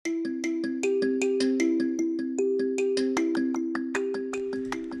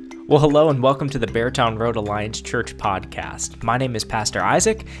Well, hello and welcome to the Beartown Road Alliance Church podcast. My name is Pastor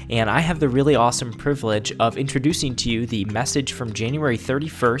Isaac, and I have the really awesome privilege of introducing to you the message from January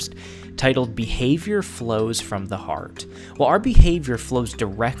 31st titled Behavior Flows from the Heart. Well, our behavior flows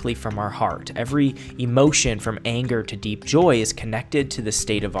directly from our heart. Every emotion from anger to deep joy is connected to the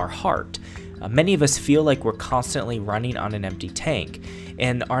state of our heart. Many of us feel like we're constantly running on an empty tank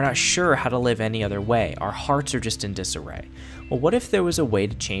and are not sure how to live any other way. Our hearts are just in disarray. Well, what if there was a way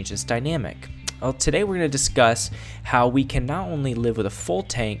to change this dynamic? Well, today we're going to discuss how we can not only live with a full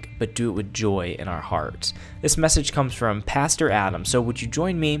tank, but do it with joy in our hearts. This message comes from Pastor Adam, so would you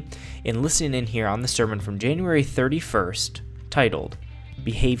join me in listening in here on the sermon from January 31st, titled,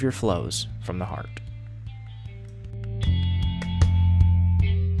 Behavior Flows from the Heart.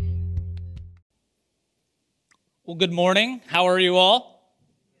 Well, good morning. How are you all?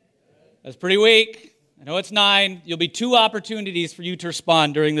 That's pretty weak. I know it's 9. You'll be 2 opportunities for you to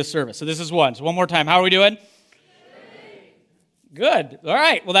respond during this service. So this is 1. So one more time. How are we doing? Good. All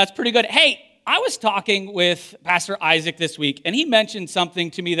right. Well, that's pretty good. Hey, I was talking with Pastor Isaac this week, and he mentioned something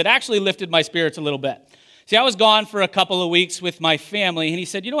to me that actually lifted my spirits a little bit. See, I was gone for a couple of weeks with my family, and he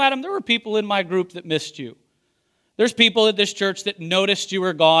said, you know, Adam, there were people in my group that missed you. There's people at this church that noticed you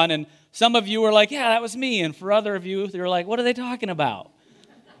were gone, and some of you were like, yeah, that was me. And for other of you, they were like, what are they talking about?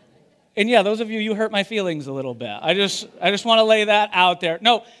 And yeah, those of you, you hurt my feelings a little bit. I just want to lay that out there.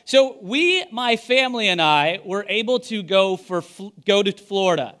 No, so my family and I, were able to go to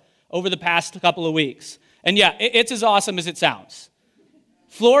Florida over the past couple of weeks. And yeah, it's as awesome as it sounds.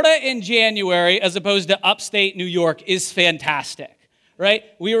 Florida in January, as opposed to upstate New York, is fantastic. Right?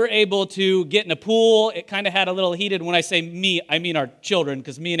 We were able to get in a pool. It kind of had a little heated. When I say me, I mean our children,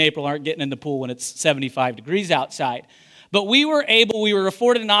 because me and April aren't getting in the pool when it's 75 degrees outside. But we were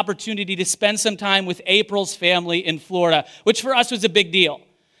afforded an opportunity to spend some time with April's family in Florida, which for us was a big deal.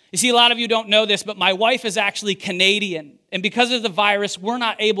 You see, a lot of you don't know this, but my wife is actually Canadian. And because of the virus, we're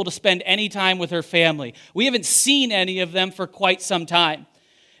not able to spend any time with her family. We haven't seen any of them for quite some time.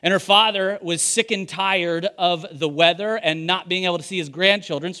 And her father was sick and tired of the weather and not being able to see his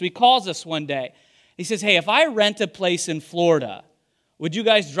grandchildren. So he calls us one day. He says, hey, if I rent a place in Florida, would you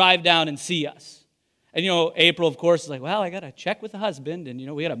guys drive down and see us? And, April, of course, is like, well, I got to check with the husband.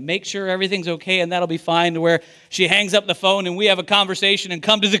 And, we got to make sure everything's okay and that'll be fine. To where she hangs up the phone and we have a conversation and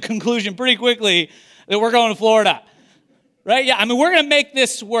come to the conclusion pretty quickly that we're going to Florida. Right? Yeah, we're going to make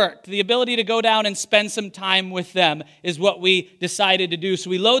this work. The ability to go down and spend some time with them is what we decided to do.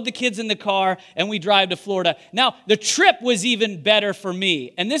 So we load the kids in the car and we drive to Florida. Now, the trip was even better for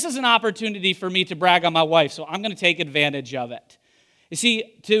me. And this is an opportunity for me to brag on my wife, so I'm going to take advantage of it. You see,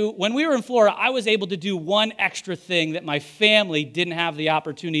 when we were in Florida, I was able to do one extra thing that my family didn't have the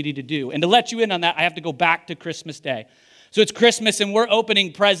opportunity to do. And to let you in on that, I have to go back to Christmas Day. So it's Christmas and we're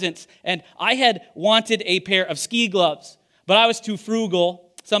opening presents. And I had wanted a pair of ski gloves. But I was too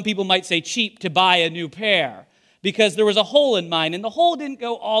frugal, some people might say cheap, to buy a new pair because there was a hole in mine, and the hole didn't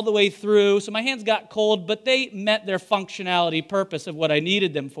go all the way through, so my hands got cold, but they met their functionality purpose of what I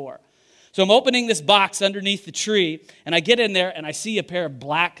needed them for. So I'm opening this box underneath the tree, and I get in there, and I see a pair of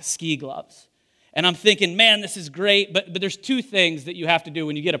black ski gloves. And I'm thinking, man, this is great, but there's 2 things that you have to do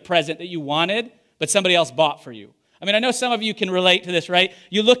when you get a present that you wanted, but somebody else bought for you. I know some of you can relate to this, right?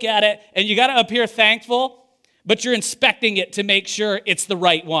 You look at it, and you got to appear thankful, but you're inspecting it to make sure it's the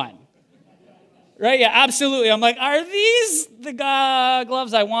right one. Right? Yeah, absolutely. I'm like, are these the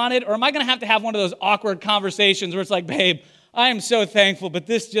gloves I wanted? Or am I going to have one of those awkward conversations where it's like, babe, I am so thankful, but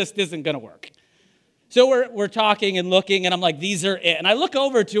this just isn't going to work. So we're talking and looking, and I'm like, these are it. And I look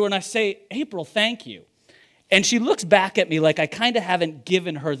over to her and I say, April, thank you. And she looks back at me like I kind of haven't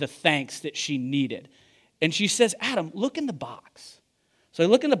given her the thanks that she needed. And she says, Adam, look in the box. So I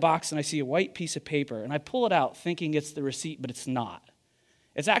look in the box and I see a white piece of paper, and I pull it out thinking it's the receipt, but it's not.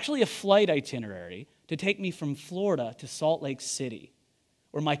 It's actually a flight itinerary to take me from Florida to Salt Lake City,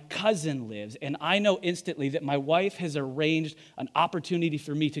 where my cousin lives, and I know instantly that my wife has arranged an opportunity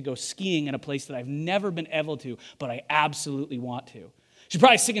for me to go skiing in a place that I've never been able to, but I absolutely want to. She's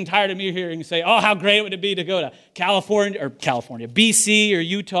probably sick and tired of me hearing say, oh, how great would it be to go to California, BC or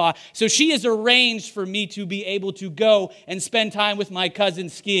Utah. So she has arranged for me to be able to go and spend time with my cousin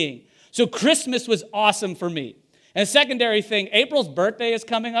skiing. So Christmas was awesome for me. And a secondary thing, April's birthday is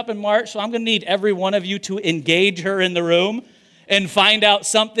coming up in March, so I'm going to need every one of you to engage her in the room and find out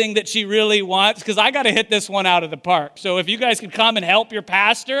something that she really wants, because I got to hit this one out of the park. So if you guys could come and help your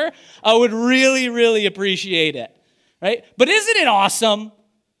pastor, I would really, really appreciate it. Right? But isn't it awesome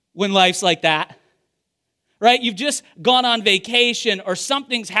when life's like that? Right? You've just gone on vacation or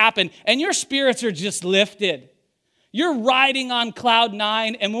something's happened and your spirits are just lifted. You're riding on cloud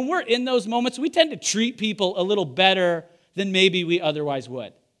nine, and when we're in those moments, we tend to treat people a little better than maybe we otherwise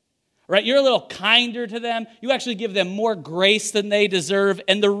would. Right? You're a little kinder to them. You actually give them more grace than they deserve.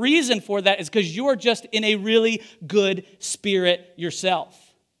 And the reason for that is because you're just in a really good spirit yourself.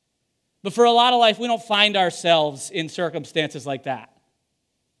 But for a lot of life, we don't find ourselves in circumstances like that.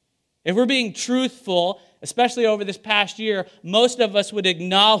 If we're being truthful, especially over this past year, most of us would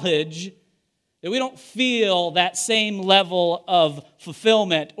acknowledge that we don't feel that same level of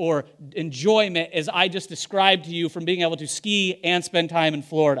fulfillment or enjoyment as I just described to you from being able to ski and spend time in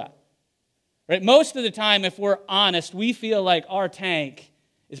Florida. Right? Most of the time, if we're honest, we feel like our tank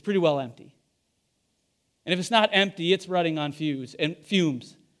is pretty well empty. And if it's not empty, it's running on fumes.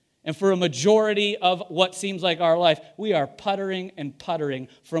 And for a majority of what seems like our life, we are puttering and puttering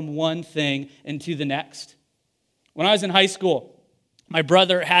from one thing into the next. When I was in high school, my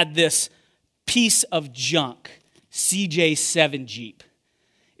brother had this piece of junk, CJ7 Jeep.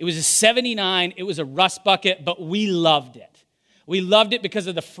 It was a 79, it was a rust bucket, but we loved it. We loved it because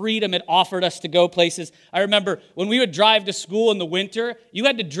of the freedom it offered us to go places. I remember when we would drive to school in the winter, you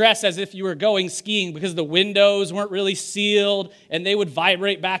had to dress as if you were going skiing because the windows weren't really sealed and they would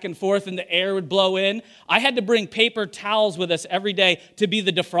vibrate back and forth and the air would blow in. I had to bring paper towels with us every day to be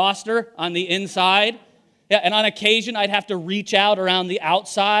the defroster on the inside. Yeah, and on occasion, I'd have to reach out around the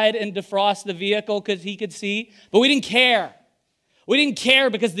outside and defrost the vehicle because he could see. But we didn't care. We didn't care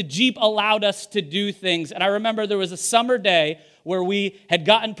because the Jeep allowed us to do things. And I remember there was a summer day where we had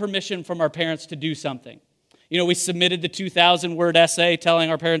gotten permission from our parents to do something. You know, we submitted the 2,000-word essay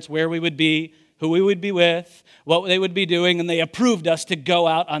telling our parents where we would be, who we would be with, what they would be doing, and they approved us to go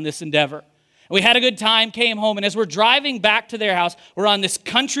out on this endeavor. And we had a good time, came home, and as we're driving back to their house, we're on this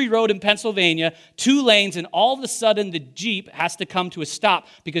country road in Pennsylvania, 2 lanes, and all of a sudden the Jeep has to come to a stop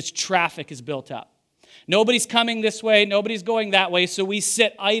because traffic is built up. Nobody's coming this way, nobody's going that way, so we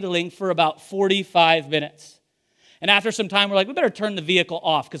sit idling for about 45 minutes. And after some time, we're like, we better turn the vehicle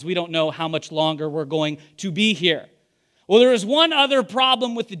off because we don't know how much longer we're going to be here. Well, there was one other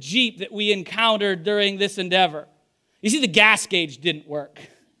problem with the Jeep that we encountered during this endeavor. You see, the gas gauge didn't work.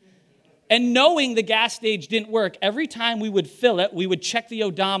 And knowing the gas gauge didn't work, every time we would fill it, we would check the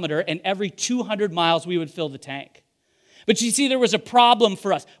odometer, and every 200 miles, we would fill the tank. But you see, there was a problem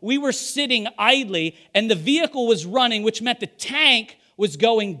for us. We were sitting idly, and the vehicle was running, which meant the tank was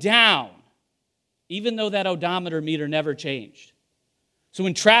going down, even though that odometer meter never changed. So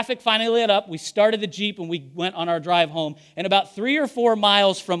when traffic finally lit up, we started the Jeep and we went on our drive home. And about 3 or 4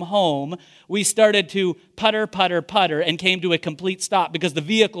 miles from home, we started to putter, putter, putter and came to a complete stop because the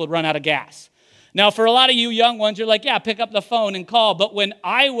vehicle had run out of gas. Now, for a lot of you young ones, you're like, yeah, pick up the phone and call. But when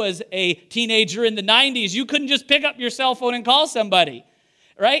I was a teenager in the 90s, you couldn't just pick up your cell phone and call somebody,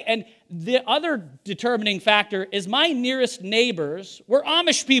 right? And the other determining factor is my nearest neighbors were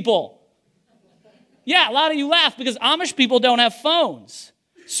Amish people. Yeah, a lot of you laugh because Amish people don't have phones.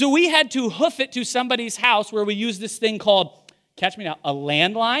 So we had to hoof it to somebody's house where we use this thing called, catch me now, a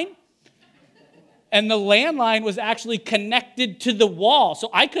landline. And the landline was actually connected to the wall.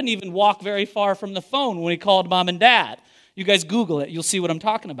 So I couldn't even walk very far from the phone when we called mom and dad. You guys Google it. You'll see what I'm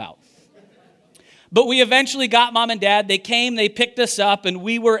talking about. But we eventually got mom and dad. They came, they picked us up, and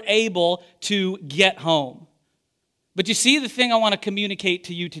we were able to get home. But you see, the thing I want to communicate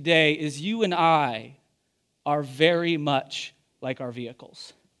to you today is you and I are very much like our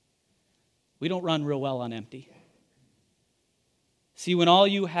vehicles. We don't run real well on empty. See, when all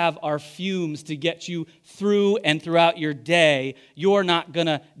you have are fumes to get you through and throughout your day, you're not going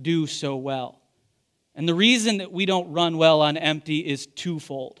to do so well. And the reason that we don't run well on empty is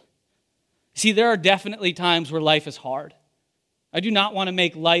twofold. See, there are definitely times where life is hard. I do not want to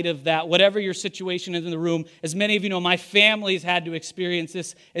make light of that. Whatever your situation is in the room, as many of you know, my family's had to experience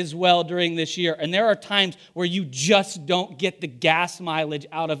this as well during this year. And there are times where you just don't get the gas mileage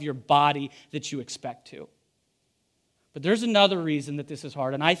out of your body that you expect to. But there's another reason that this is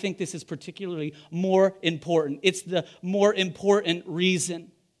hard, and I think this is particularly more important. It's the more important reason.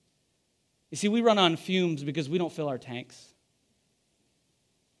 You see, we run on fumes because we don't fill our tanks.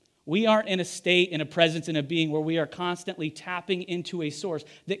 We aren't in a state, in a presence, in a being where we are constantly tapping into a source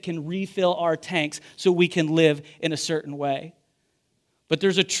that can refill our tanks so we can live in a certain way. But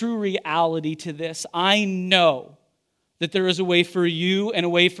there's a true reality to this. I know that there is a way for you and a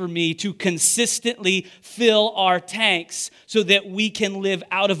way for me to consistently fill our tanks so that we can live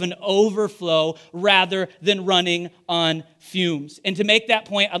out of an overflow rather than running on fumes. And to make that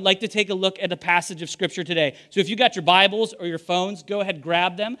point, I'd like to take a look at a passage of Scripture today. So if you got your Bibles or your phones, go ahead,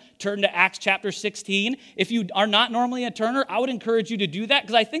 grab them, turn to Acts chapter 16. If you are not normally a turner, I would encourage you to do that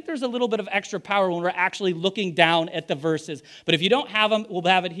because I think there's a little bit of extra power when we're actually looking down at the verses. But if you don't have them, we'll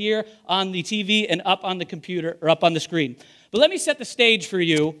have it here on the TV and up on the computer or up on the screen. But let me set the stage for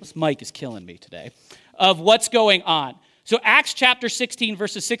you. This mic is killing me today, of what's going on. So Acts chapter 16,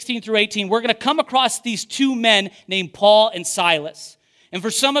 verses 16 through 18, we're going to come across these two men named Paul and Silas. And for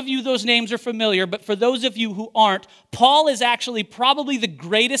some of you, those names are familiar, but for those of you who aren't, Paul is actually probably the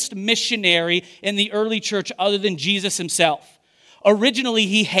greatest missionary in the early church other than Jesus himself. Originally,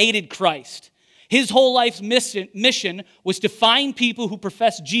 he hated Christ. His whole life's mission was to find people who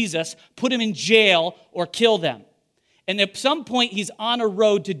profess Jesus, put them in jail, or kill them. And at some point, he's on a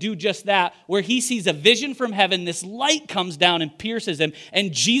road to do just that, where he sees a vision from heaven. This light comes down and pierces him.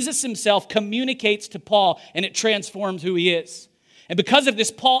 And Jesus himself communicates to Paul, and it transforms who he is. And because of this,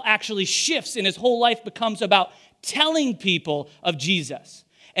 Paul actually shifts, and his whole life becomes about telling people of Jesus.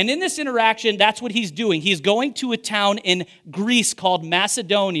 And in this interaction, that's what he's doing. He's going to a town in Greece called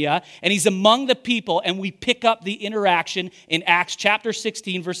Macedonia, and he's among the people, and we pick up the interaction in Acts chapter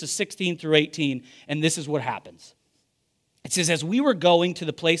 16, verses 16 through 18. And this is what happens. It says, as we were going to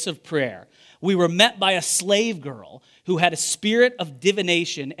the place of prayer, we were met by a slave girl who had a spirit of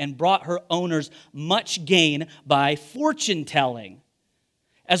divination and brought her owners much gain by fortune telling.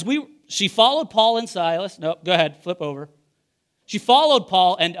 She followed Paul and Silas. No, go ahead, flip over. She followed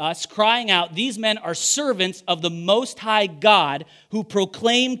Paul and us, crying out, these men are servants of the Most High God who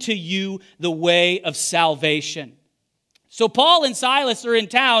proclaim to you the way of salvation. So Paul and Silas are in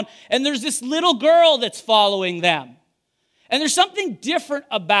town, and there's this little girl that's following them. And there's something different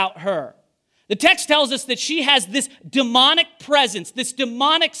about her. The text tells us that she has this demonic presence, this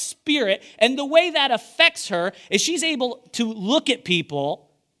demonic spirit, and the way that affects her is she's able to look at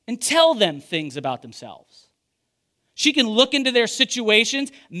people and tell them things about themselves. She can look into their situations.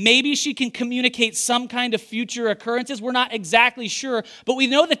 Maybe she can communicate some kind of future occurrences. We're not exactly sure, but we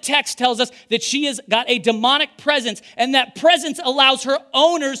know the text tells us that she has got a demonic presence, and that presence allows her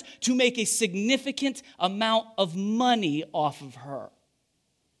owners to make a significant amount of money off of her.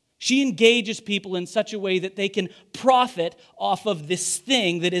 She engages people in such a way that they can profit off of this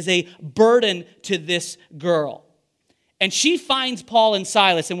thing that is a burden to this girl. And she finds Paul and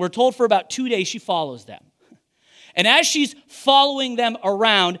Silas, and we're told for about 2 days she follows them. And as she's following them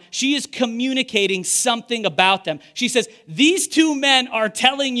around, she is communicating something about them. She says, these two men are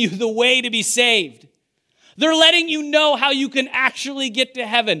telling you the way to be saved. They're letting you know how you can actually get to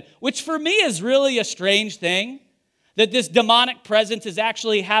heaven, which for me is really a strange thing, that this demonic presence is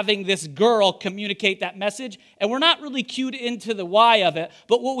actually having this girl communicate that message. And we're not really cued into the why of it,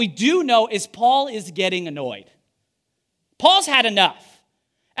 but what we do know is Paul is getting annoyed. Paul's had enough.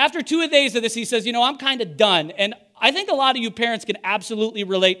 After 2 days of this, he says, I'm kind of done. And I think a lot of you parents can absolutely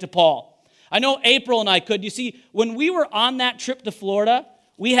relate to Paul. I know April and I could. You see, when we were on that trip to Florida,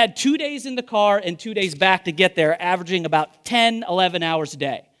 we had 2 days in the car and 2 days back to get there, averaging about 10, 11 hours a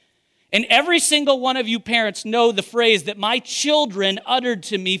day. And every single one of you parents know the phrase that my children uttered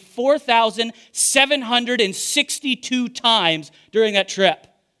to me 4,762 times during that trip.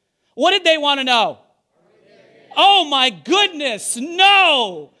 What did they want to know? Oh my goodness,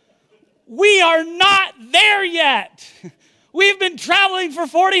 no! We are not there yet. We've been traveling for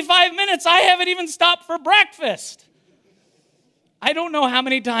 45 minutes. I haven't even stopped for breakfast. I don't know how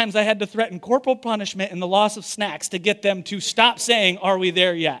many times I had to threaten corporal punishment and the loss of snacks to get them to stop saying, are we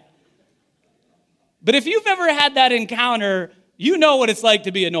there yet? But if you've ever had that encounter, you know what it's like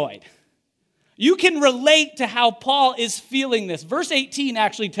to be annoyed. You can relate to how Paul is feeling this. Verse 18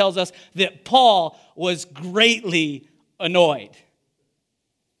 actually tells us that Paul was greatly annoyed.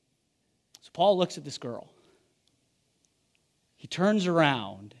 So Paul looks at this girl. He turns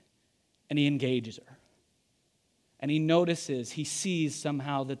around and he engages her. And he notices, he sees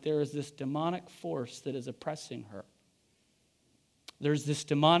somehow that there is this demonic force that is oppressing her. There's this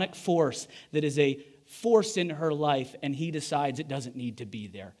demonic force that is a force in her life, and he decides it doesn't need to be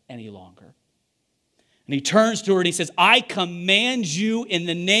there any longer. And he turns to her and he says, I command you in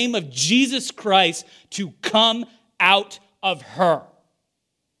the name of Jesus Christ to come out of her.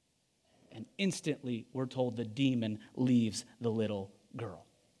 And instantly, we're told the demon leaves the little girl.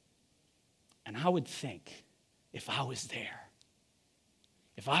 And I would think, if I was there,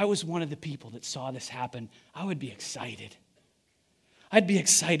 if I was one of the people that saw this happen, I would be excited. I'd be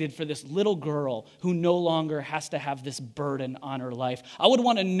excited for this little girl who no longer has to have this burden on her life. I would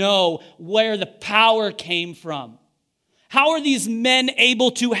want to know where the power came from, How are these men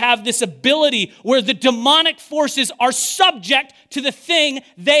able to have this ability where the demonic forces are subject to the thing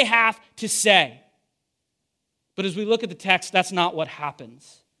they have to say? But as we look at the text, that's not what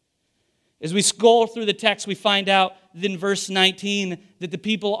happens. As we scroll through the text, we find out in verse 19 that the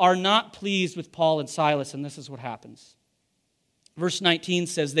people are not pleased with Paul and Silas, and this is what happens. Verse 19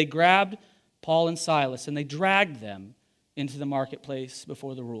 says, they grabbed Paul and Silas and they dragged them into the marketplace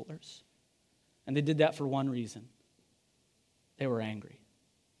before the rulers. And they did that for one reason. They were angry.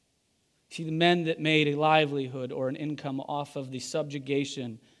 See, the men that made a livelihood or an income off of the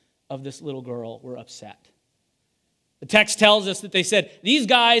subjugation of this little girl were upset. The text tells us that they said, these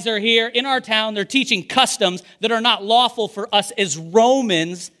guys are here in our town. They're teaching customs that are not lawful for us as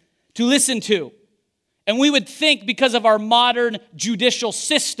Romans to listen to. And we would think because of our modern judicial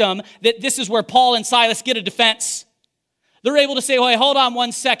system that this is where Paul and Silas get a defense. They're able to say, well, hey, hold on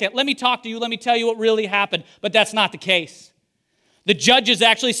one second. Let me talk to you. Let me tell you what really happened. But that's not the case. The judges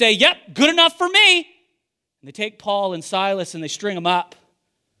actually say, yep, good enough for me. And they take Paul and Silas and they string them up.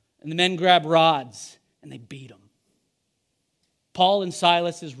 And the men grab rods and they beat them. Paul and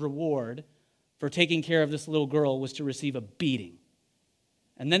Silas' reward for taking care of this little girl was to receive a beating.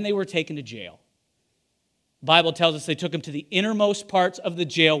 And then they were taken to jail. The Bible tells us they took them to the innermost parts of the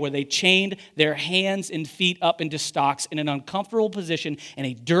jail where they chained their hands and feet up into stocks in an uncomfortable position in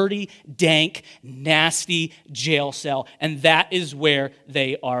a dirty, dank, nasty jail cell. And that is where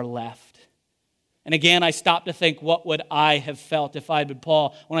they are left. And again, I stopped to think, what would I have felt if I'd been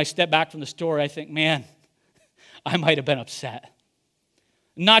Paul? When I step back from the story, I think, man, I might have been upset.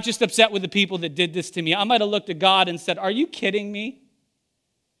 Not just upset with the people that did this to me. I might have looked at God and said, are you kidding me?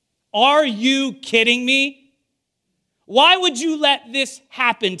 Are you kidding me? Why would you let this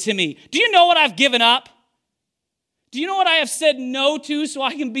happen to me? Do you know what I've given up? Do you know what I have said no to so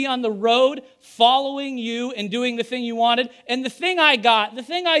I can be on the road following you and doing the thing you wanted? And the thing I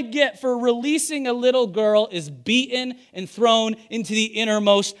get for releasing a little girl is beaten and thrown into the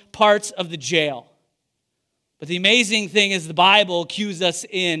innermost parts of the jail. But the amazing thing is the Bible cues us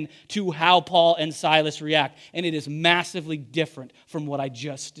in to how Paul and Silas react. And it is massively different from what I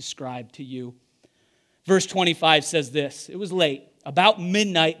just described to you. Verse 25 says this, it was late. About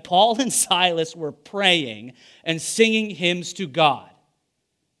midnight, Paul and Silas were praying and singing hymns to God.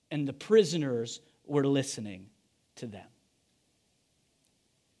 And the prisoners were listening to them.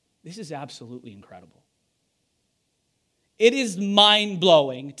 This is absolutely incredible. It is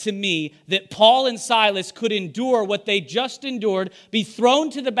mind-blowing to me that Paul and Silas could endure what they just endured, be thrown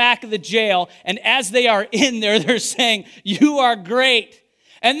to the back of the jail, and as they are in there, they're saying, you are great.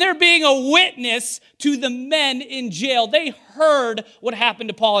 And they're being a witness to the men in jail. They heard what happened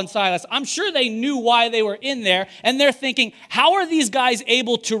to Paul and Silas. I'm sure they knew why they were in there, and they're thinking, how are these guys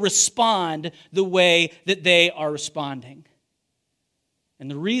able to respond the way that they are responding? And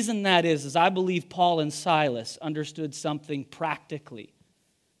the reason that is I believe Paul and Silas understood something practically,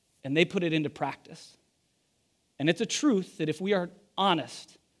 and they put it into practice. And it's a truth that if we are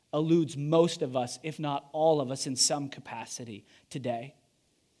honest, eludes most of us, if not all of us, in some capacity today.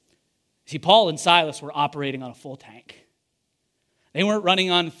 See, Paul and Silas were operating on a full tank. They weren't running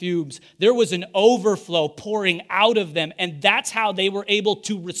on fumes. There was an overflow pouring out of them, and that's how they were able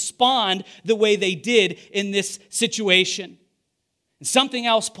to respond the way they did in this situation. And something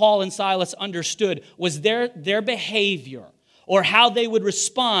else Paul and Silas understood was their behavior, or how they would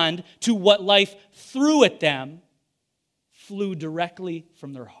respond to what life threw at them, flew directly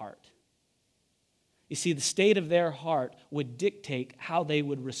from their heart. You see, the state of their heart would dictate how they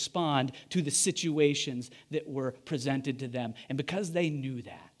would respond to the situations that were presented to them. And because they knew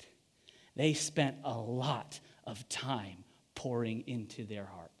that, they spent a lot of time pouring into their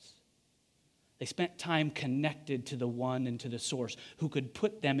hearts. They spent time connected to the one and to the source who could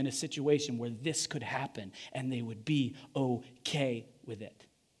put them in a situation where this could happen and they would be okay with it.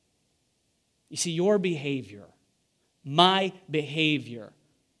 You see, your behavior, my behavior,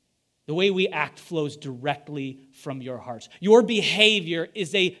 the way we act flows directly from your hearts. Your behavior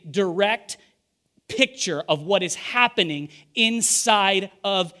is a direct picture of what is happening inside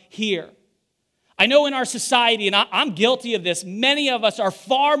of here. I know in our society, and I'm guilty of this, many of us are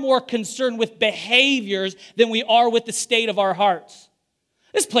far more concerned with behaviors than we are with the state of our hearts.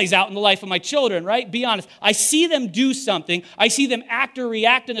 This plays out in the life of my children, right? Be honest. I see them do something. I see them act or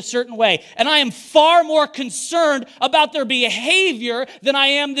react in a certain way. And I am far more concerned about their behavior than I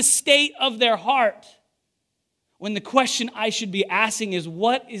am the state of their heart. When the question I should be asking is,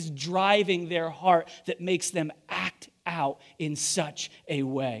 what is driving their heart that makes them act out in such a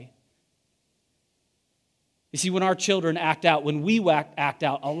way? You see, when our children act out, when we act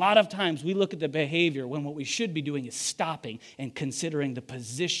out, a lot of times we look at the behavior when what we should be doing is stopping and considering the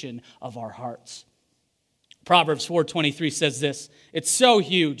position of our hearts. Proverbs 4:23 says this. It's so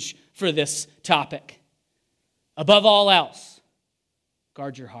huge for this topic. Above all else,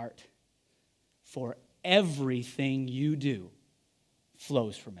 guard your heart, for everything you do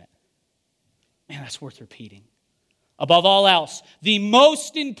flows from it. Man, that's worth repeating. Above all else, the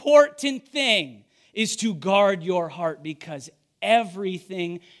most important thing is to guard your heart because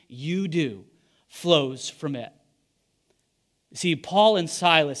everything you do flows from it. See, Paul and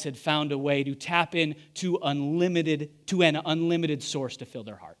Silas had found a way to tap into an unlimited source to fill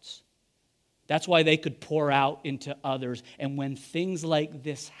their hearts. That's why they could pour out into others. And when things like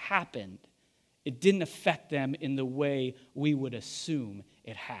this happened, it didn't affect them in the way we would assume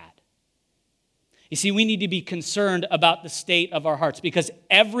it had. You see, we need to be concerned about the state of our hearts because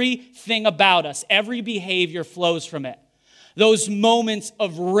everything about us, every behavior flows from it. Those moments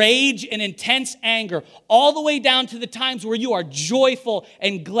of rage and intense anger, all the way down to the times where you are joyful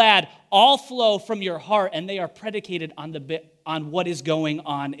and glad, all flow from your heart, and they are predicated on what is going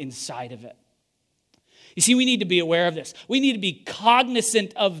on inside of it. You see, we need to be aware of this. We need to be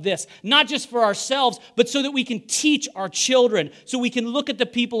cognizant of this, not just for ourselves, but so that we can teach our children, so we can look at the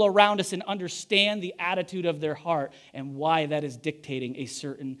people around us and understand the attitude of their heart and why that is dictating a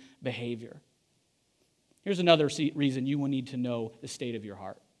certain behavior. Here's another reason you will need to know the state of your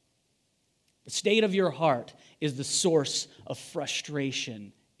heart. The state of your heart is the source of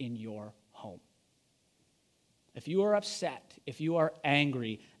frustration in your home. If you are upset, if you are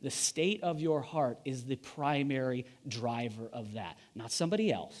angry, the state of your heart is the primary driver of that. Not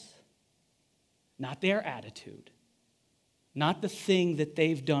somebody else, not their attitude, not the thing that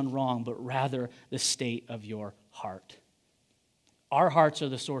they've done wrong, but rather the state of your heart. Our hearts are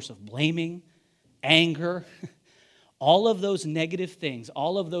the source of blaming, anger. All of those negative things,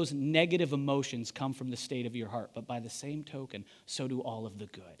 all of those negative emotions come from the state of your heart. But by the same token, so do all of the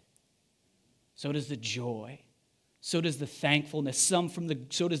good. So does the joy. So does the thankfulness,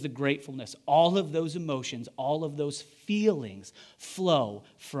 so does the gratefulness. All of those emotions, all of those feelings flow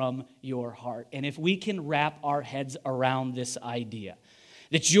from your heart. And if we can wrap our heads around this idea,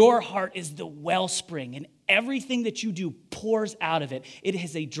 that your heart is the wellspring and everything that you do pours out of it, it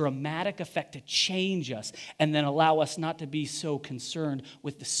has a dramatic effect to change us and then allow us not to be so concerned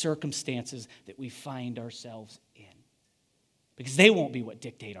with the circumstances that we find ourselves in. Because they won't be what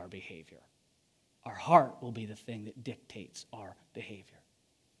dictate our behavior. Our heart will be the thing that dictates our behavior.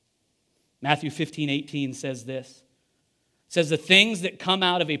 Matthew 15:18 says this. It says, the things that come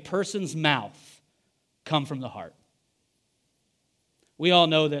out of a person's mouth come from the heart. We all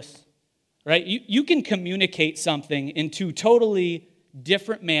know this, right? You can communicate something in two totally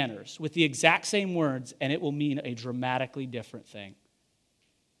different manners with the exact same words, and it will mean a dramatically different thing.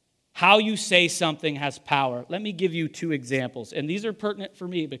 How you say something has power. Let me give you two examples, and these are pertinent for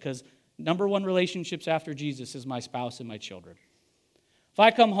me because number one relationships after Jesus is my spouse and my children. If I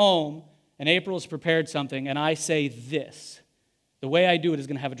come home and April has prepared something and I say this, the way I do it is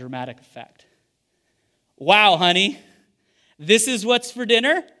going to have a dramatic effect. Wow, honey, this is what's for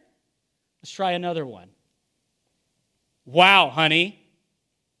dinner? Let's try another one. Wow, honey,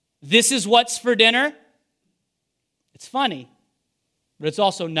 this is what's for dinner? It's funny, but it's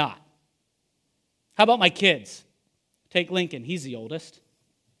also not. How about my kids? Take Lincoln, he's the oldest.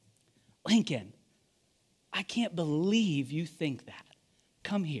 Lincoln, I can't believe you think that.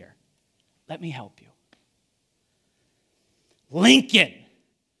 Come here. Let me help you. Lincoln,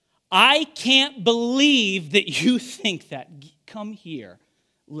 I can't believe that you think that. Come here.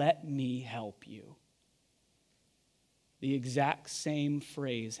 Let me help you. The exact same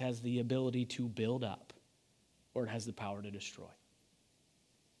phrase has the ability to build up, or it has the power to destroy.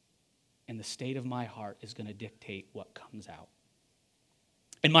 And the state of my heart is going to dictate what comes out.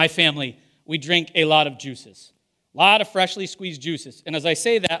 In my family, we drink a lot of juices, a lot of freshly squeezed juices. And as I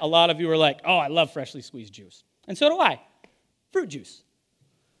say that, a lot of you are like, oh, I love freshly squeezed juice. And so do I. Fruit juice.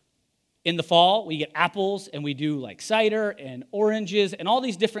 In the fall, we get apples, and we do like cider and oranges and all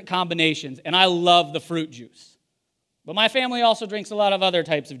these different combinations. And I love the fruit juice. But my family also drinks a lot of other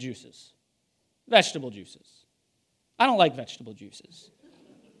types of juices. Vegetable juices. I don't like vegetable juices.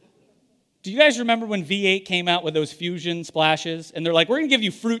 Do you guys remember when V8 came out with those fusion splashes? And they're like, we're going to give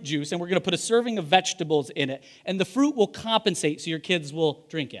you fruit juice, and we're going to put a serving of vegetables in it, and the fruit will compensate so your kids will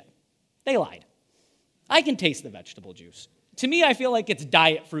drink it. They lied. I can taste the vegetable juice. To me, I feel like it's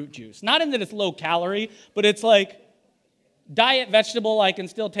diet fruit juice. Not in that it's low calorie, but it's like diet vegetable. I can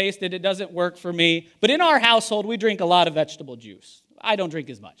still taste it. It doesn't work for me. But in our household, we drink a lot of vegetable juice. I don't drink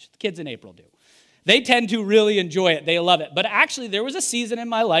as much. The kids in April do. They tend to really enjoy it. They love it. But actually, there was a season in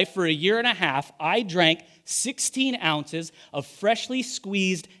my life for a year and a half, I drank 16 ounces of freshly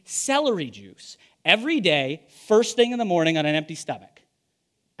squeezed celery juice every day, first thing in the morning on an empty stomach.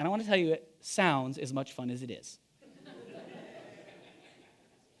 And I want to tell you, it sounds as much fun as it is.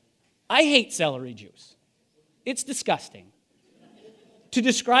 I hate celery juice. It's disgusting. To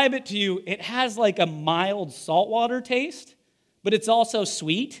describe it to you, it has like a mild saltwater taste, but it's also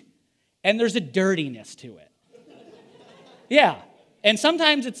sweet, and there's a dirtiness to it. Yeah, and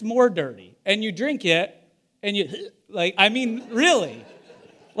sometimes it's more dirty, and you drink it, and really.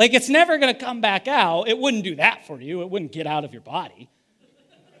 Like, it's never going to come back out. It wouldn't do that for you. It wouldn't get out of your body,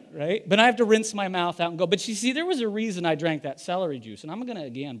 right? But I have to rinse my mouth out and go. But you see, there was a reason I drank that celery juice, and I'm going to,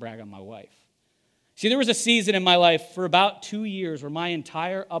 again, brag on my wife. See, there was a season in my life for about 2 years where my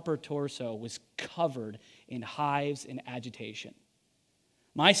entire upper torso was covered in hives and agitation.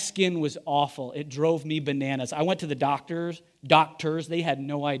 My skin was awful. It drove me bananas. I went to the doctors. They had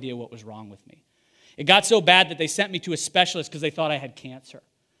no idea what was wrong with me. It got so bad that they sent me to a specialist because they thought I had cancer.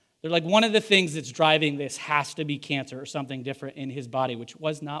 They're like, one of the things that's driving this has to be cancer or something different in his body, which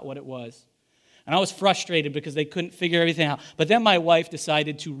was not what it was. And I was frustrated because they couldn't figure everything out. But then my wife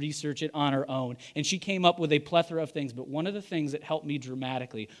decided to research it on her own, and she came up with a plethora of things. But one of the things that helped me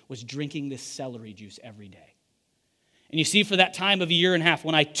dramatically was drinking this celery juice every day. And you see, for that time of a year and a half,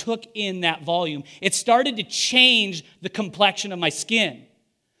 when I took in that volume, it started to change the complexion of my skin.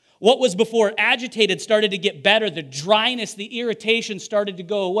 What was before agitated started to get better. The dryness, the irritation started to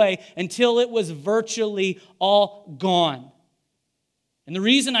go away until it was virtually all gone. And the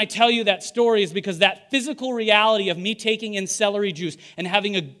reason I tell you that story is because that physical reality of me taking in celery juice and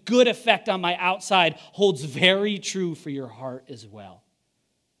having a good effect on my outside holds very true for your heart as well.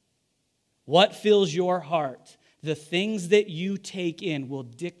 What fills your heart? The things that you take in will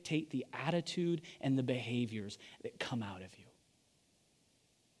dictate the attitude and the behaviors that come out of you.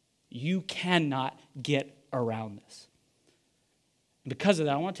 You cannot get around this. And because of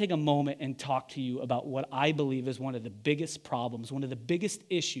that, I want to take a moment and talk to you about what I believe is one of the biggest problems, one of the biggest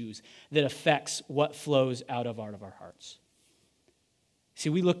issues that affects what flows out of our hearts. See,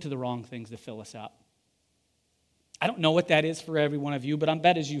 we look to the wrong things to fill us up. I don't know what that is for every one of you, but I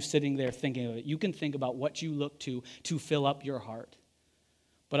bet as you sitting there thinking of it, you can think about what you look to fill up your heart.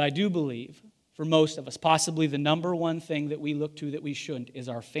 But I do believe, for most of us, possibly the number one thing that we look to that we shouldn't is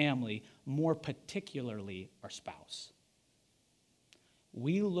our family, more particularly our spouse.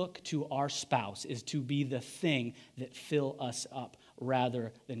 We look to our spouse as to be the thing that fill us up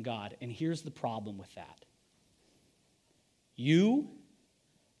rather than God. And here's the problem with that. You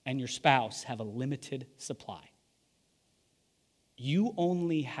and your spouse have a limited supply. You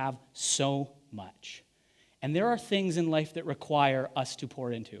only have so much. And there are things in life that require us to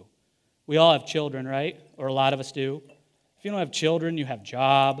pour into. We all have children, right? Or a lot of us do. If you don't have children, you have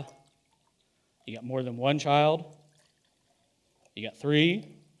job. You got more than one child. You got 3,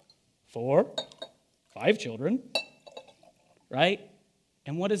 4, 5 children, right?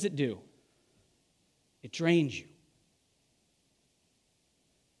 And what does it do? It drains you.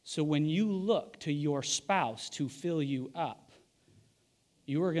 So when you look to your spouse to fill you up,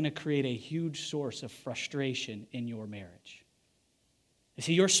 you are going to create a huge source of frustration in your marriage. You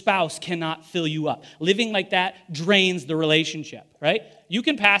see, your spouse cannot fill you up. Living like that drains the relationship, right? You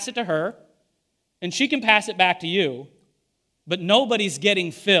can pass it to her, and she can pass it back to you, but nobody's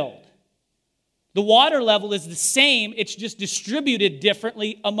getting filled. The water level is the same, it's just distributed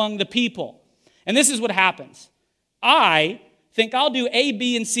differently among the people. And this is what happens. I think I'll do A,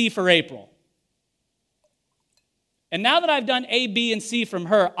 B, and C for April. And now that I've done A, B, and C from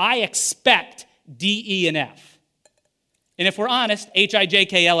her, I expect D, E, and F. And if we're honest, H, I, J,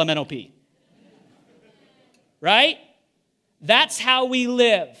 K, L, M, N, O, P. Right? That's how we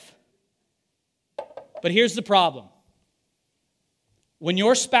live. But here's the problem. When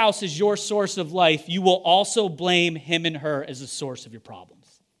your spouse is your source of life, you will also blame him and her as the source of your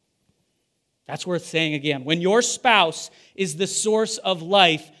problems. That's worth saying again. When your spouse is the source of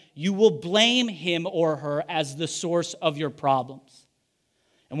life, you will blame him or her as the source of your problems.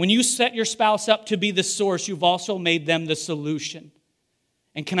 And when you set your spouse up to be the source, you've also made them the solution.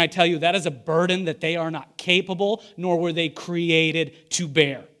 And can I tell you, that is a burden that they are not capable, nor were they created to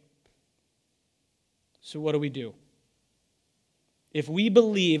bear. So what do? If we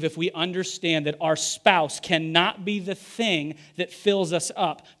believe, if we understand that our spouse cannot be the thing that fills us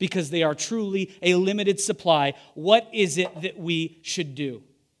up because they are truly a limited supply, what is it that we should do?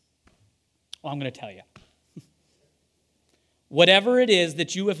 Well, I'm going to tell you. Whatever it is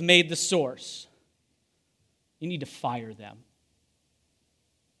that you have made the source, you need to fire them.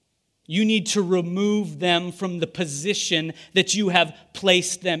 You need to remove them from the position that you have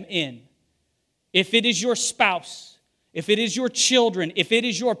placed them in. If it is your spouse, if it is your children, if it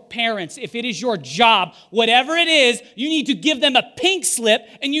is your parents, if it is your job, whatever it is, you need to give them a pink slip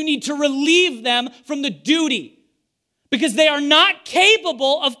and you need to relieve them from the duty because they are not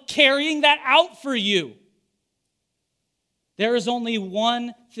capable of carrying that out for you. There is only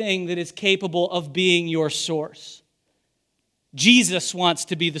one thing that is capable of being your source. Jesus wants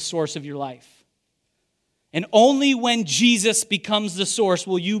to be the source of your life. And only when Jesus becomes the source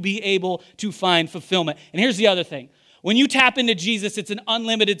will you be able to find fulfillment. And here's the other thing. When you tap into Jesus, it's an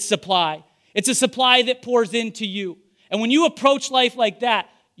unlimited supply. It's a supply that pours into you. And when you approach life like that,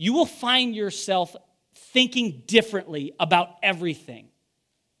 you will find yourself thinking differently about everything.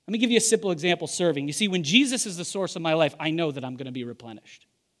 Let me give you a simple example, serving. You see, when Jesus is the source of my life, I know that I'm going to be replenished.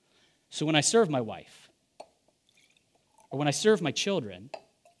 So when I serve my wife, or when I serve my children,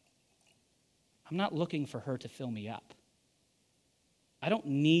 I'm not looking for her to fill me up. I don't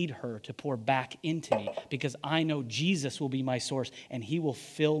need her to pour back into me because I know Jesus will be my source and he will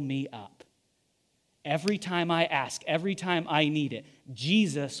fill me up. Every time I ask, every time I need it,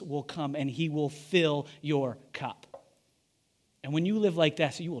 Jesus will come and he will fill your cup. And when you live like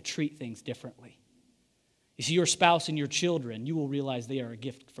that, so you will treat things differently. You see, your spouse and your children, you will realize they are a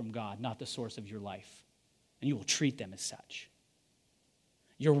gift from God, not the source of your life. And you will treat them as such.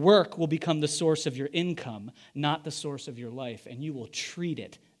 Your work will become the source of your income, not the source of your life, and you will treat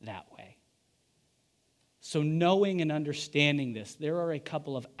it that way. So knowing and understanding this, there are a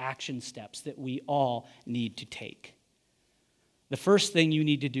couple of action steps that we all need to take. The first thing you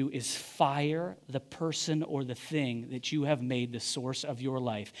need to do is fire the person or the thing that you have made the source of your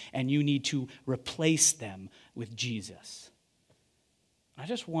life, and you need to replace them with Jesus. I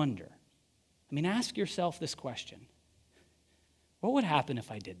just wonder, ask yourself this question. What would happen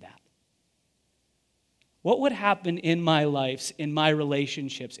if I did that? What would happen in my life, in my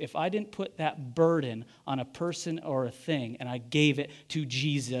relationships, if I didn't put that burden on a person or a thing and I gave it to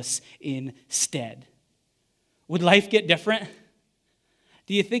Jesus instead? Would life get different?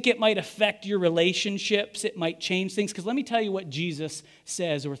 Do you think it might affect your relationships? It might change things? Because let me tell you what Jesus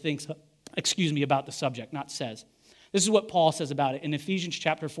says or thinks, about the subject, not says. This is what Paul says about it in Ephesians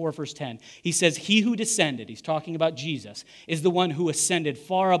chapter 4, verse 10. He says, he who descended, he's talking about Jesus, is the one who ascended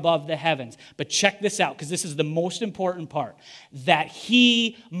far above the heavens. But check this out, because this is the most important part. That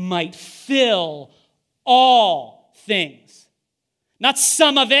he might fill all things. Not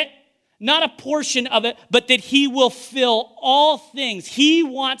some of it, not a portion of it, but that he will fill all things. He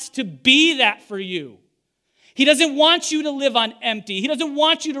wants to be that for you. He doesn't want you to live on empty. He doesn't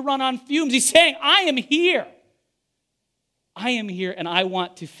want you to run on fumes. He's saying, I am here. I am here and I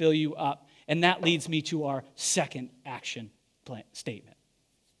want to fill you up. And that leads me to our second action statement.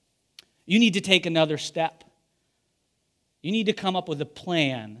 You need to take another step. You need to come up with a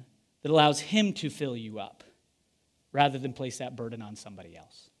plan that allows him to fill you up rather than place that burden on somebody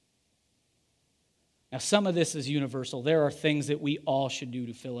else. Now, some of this is universal. There are things that we all should do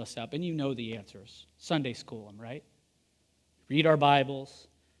to fill us up, and you know the answers. Sunday school them, right? Read our Bibles,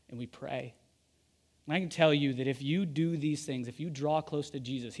 and we pray. And I can tell you that if you do these things, if you draw close to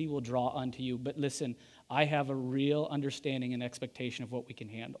Jesus, he will draw unto you. But listen, I have a real understanding and expectation of what we can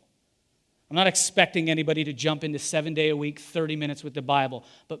handle. I'm not expecting anybody to jump into 7 days a week, 30 minutes with the Bible.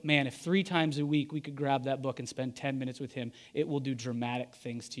 But man, if 3 times a week we could grab that book and spend 10 minutes with him, it will do dramatic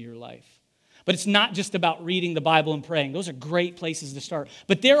things to your life. But it's not just about reading the Bible and praying. Those are great places to start.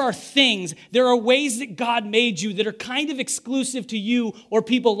 But there are ways that God made you that are kind of exclusive to you or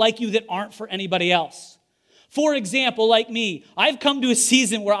people like you that aren't for anybody else. For example, like me, I've come to a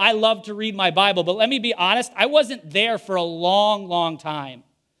season where I love to read my Bible, but let me be honest, I wasn't there for a long, long time.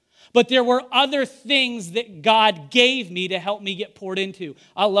 But there were other things that God gave me to help me get poured into.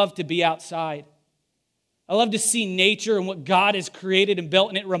 I love to be outside. I love to see nature and what God has created and built,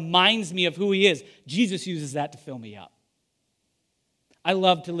 and it reminds me of who he is. Jesus uses that to fill me up. I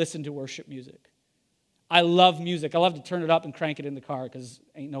love to listen to worship music. I love music. I love to turn it up and crank it in the car because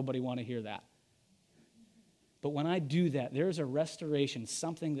ain't nobody want to hear that. But when I do that, there's a restoration,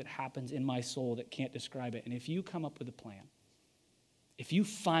 something that happens in my soul that can't describe it. And if you come up with a plan, if you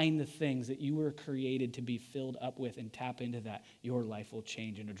find the things that you were created to be filled up with and tap into that, your life will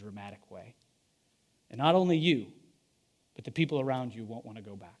change in a dramatic way. And not only you, but the people around you won't want to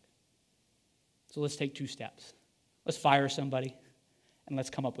go back. So let's take 2 steps. Let's fire somebody, and let's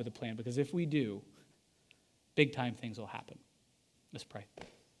come up with a plan. Because if we do, big time things will happen. Let's pray.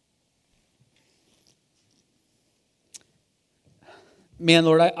 Man,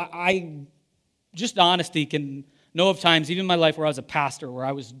 Lord, I just honesty can know of times, even in my life where I was a pastor, where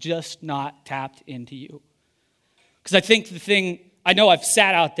I was just not tapped into you. Because I think I know I've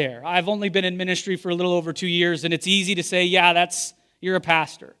sat out there. I've only been in ministry for a little over 2 years, and it's easy to say, yeah, you're a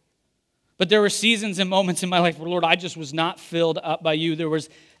pastor. But there were seasons and moments in my life where, Lord, I just was not filled up by you. There was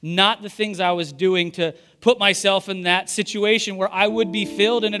not the things I was doing to put myself in that situation where I would be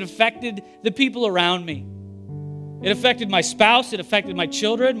filled, and it affected the people around me. It affected my spouse. It affected my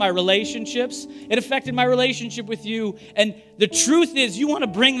children, my relationships. It affected my relationship with you. And the truth is, you want to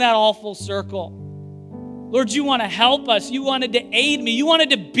bring that all full circle. Lord, you want to help us. You wanted to aid me. You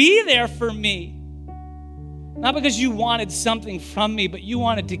wanted to be there for me. Not because you wanted something from me, but you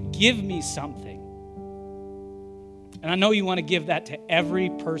wanted to give me something. And I know you want to give that to every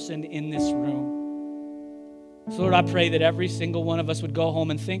person in this room. So Lord, I pray that every single one of us would go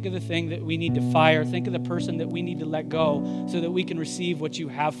home and think of the thing that we need to fire, think of the person that we need to let go so that we can receive what you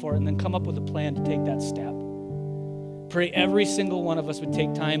have for it, and then come up with a plan to take that step. Pray every single one of us would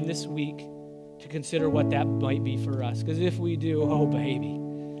take time this week to consider what that might be for us. Because if we do, oh baby,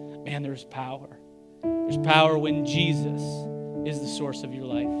 man, there's power. There's power when Jesus is the source of your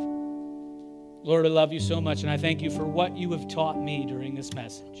life. Lord, I love you so much, and I thank you for what you have taught me during this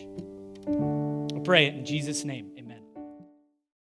message. I pray it in Jesus' name.